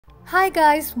Hi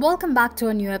guys, welcome back to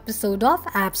a new episode of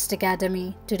Apps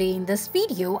Academy. Today in this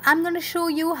video, I'm going to show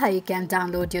you how you can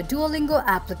download your Duolingo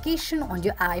application on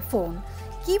your iPhone.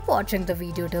 Keep watching the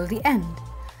video till the end.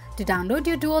 To download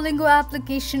your Duolingo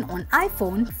application on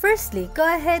iPhone, firstly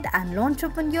go ahead and launch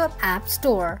open your App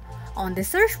Store. On the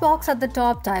search box at the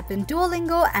top, type in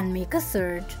Duolingo and make a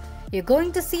search. You're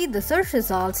going to see the search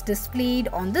results displayed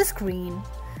on the screen.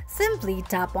 Simply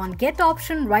tap on Get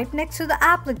option right next to the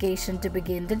application to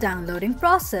begin the downloading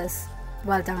process.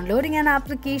 While downloading an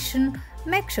application,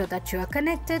 make sure that you are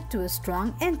connected to a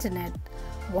strong internet.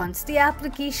 Once the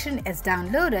application is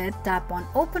downloaded, tap on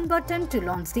Open button to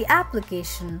launch the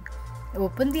application.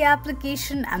 Open the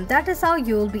application and that is how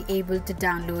you will be able to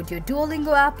download your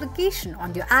Duolingo application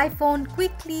on your iPhone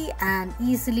quickly and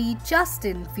easily just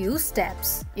in few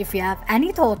steps. If you have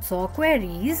any thoughts or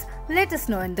queries, let us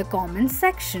know in the comments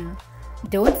section.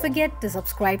 Don't forget to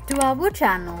subscribe to our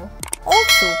channel.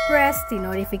 Also press the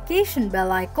notification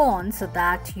bell icon so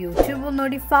that YouTube will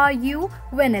notify you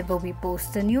whenever we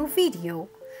post a new video.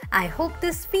 I hope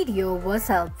this video was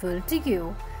helpful to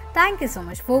you. Thank you so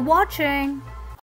much for watching.